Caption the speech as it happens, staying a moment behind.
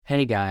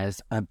Hey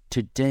guys,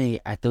 today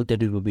I thought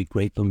that it would be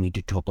great for me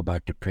to talk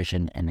about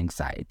depression and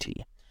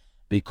anxiety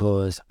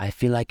because I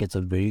feel like it's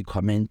a very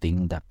common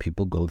thing that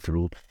people go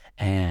through,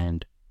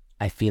 and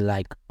I feel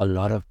like a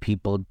lot of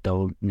people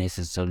don't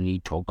necessarily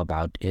talk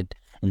about it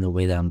in the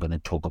way that I'm going to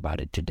talk about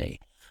it today.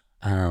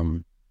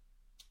 Um,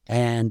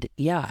 and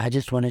yeah, I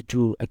just wanted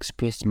to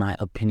express my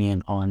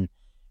opinion on,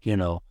 you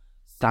know,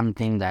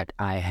 something that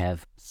I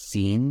have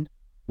seen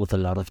with a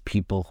lot of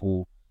people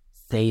who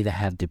say they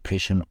have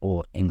depression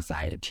or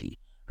anxiety,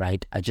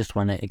 right? I just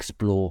want to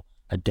explore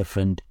a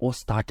different or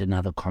start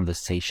another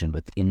conversation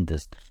within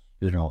this,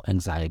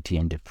 anxiety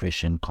and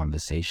depression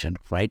conversation,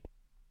 right?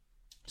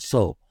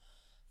 So,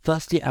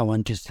 firstly, I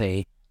want to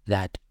say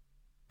that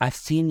I've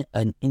seen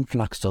an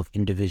influx of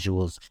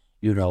individuals,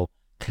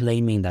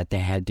 claiming that they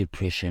have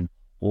depression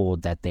or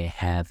that they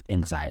have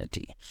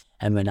anxiety.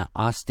 And when I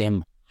ask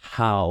them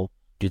how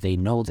do they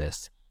know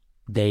this,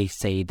 they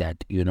say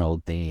that,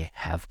 they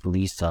have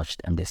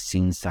researched and they've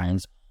seen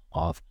signs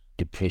of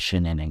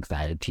depression and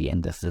anxiety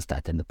and this is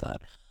that and the third.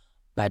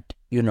 But,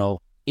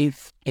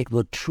 if it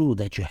were true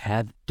that you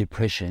have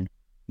depression,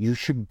 you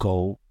should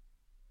go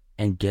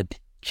and get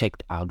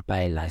checked out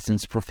by a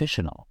licensed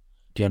professional.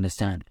 Do you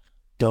understand?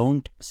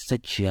 Don't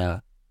sit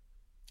here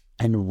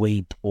and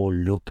wait or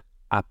look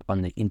up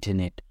on the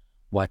internet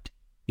what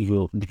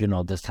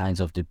the signs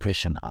of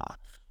depression are.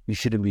 You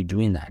shouldn't be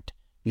doing that.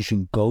 You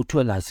should go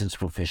to a licensed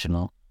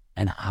professional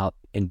and help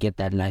and get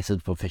that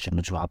licensed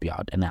professional to help you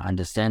out. And I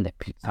understand that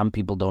some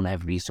people don't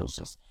have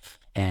resources,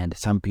 and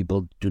some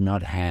people do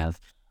not have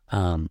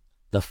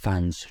the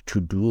funds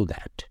to do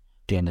that.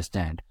 Do you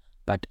understand?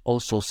 But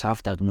also,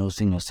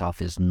 self-diagnosing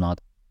yourself is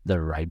not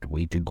the right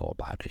way to go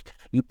about it.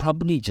 You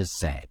probably just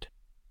said,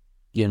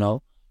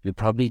 you're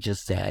probably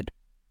just sad,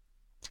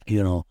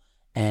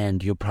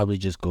 and you're probably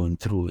just going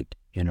through it,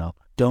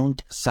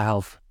 Don't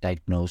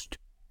self-diagnose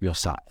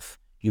yourself.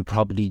 You're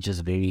probably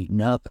just very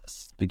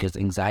nervous, because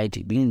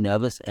being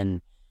nervous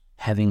and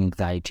having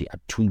anxiety are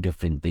two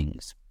different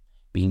things.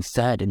 Being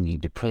sad and being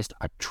depressed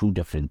are two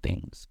different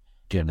things.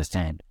 Do you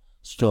understand?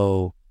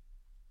 So,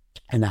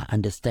 and I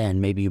understand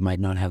maybe you might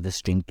not have the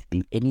strength to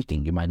do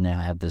anything. You might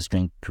not have the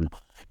strength to,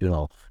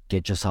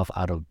 get yourself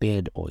out of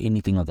bed or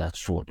anything of that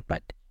sort.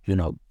 But,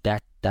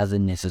 that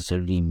doesn't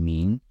necessarily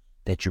mean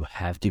that you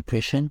have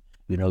depression.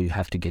 You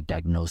have to get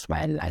diagnosed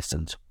by a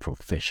licensed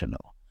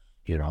professional,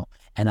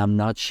 And I'm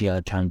not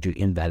here trying to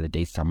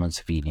invalidate someone's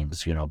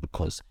feelings,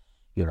 because,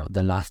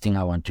 the last thing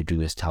I want to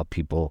do is tell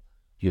people,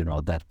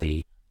 that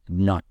they're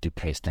not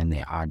depressed and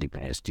they are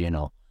depressed,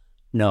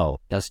 No,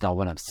 that's not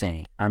what I'm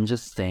saying. I'm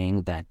just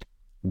saying that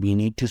we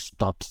need to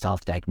stop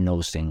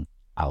self-diagnosing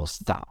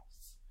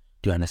ourselves.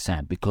 Do you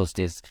understand? Because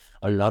there's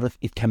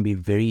it can be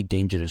very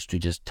dangerous to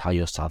just tell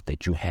yourself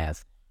that you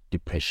have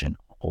depression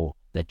or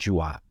that you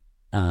are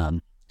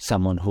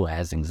someone who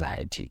has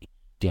anxiety.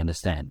 Do you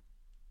understand?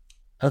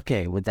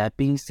 Okay, with that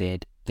being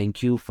said,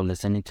 thank you for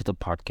listening to the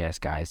podcast,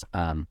 guys.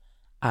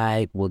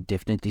 I will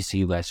definitely see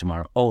you guys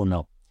tomorrow. Oh,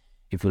 no.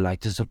 If you'd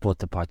like to support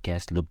the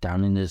podcast, look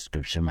down in the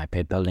description. My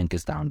PayPal link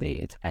is down there.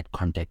 It's at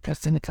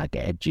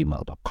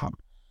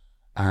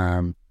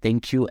contactpersonitlaga@gmail.com.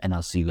 Thank you, and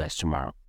I'll see you guys tomorrow.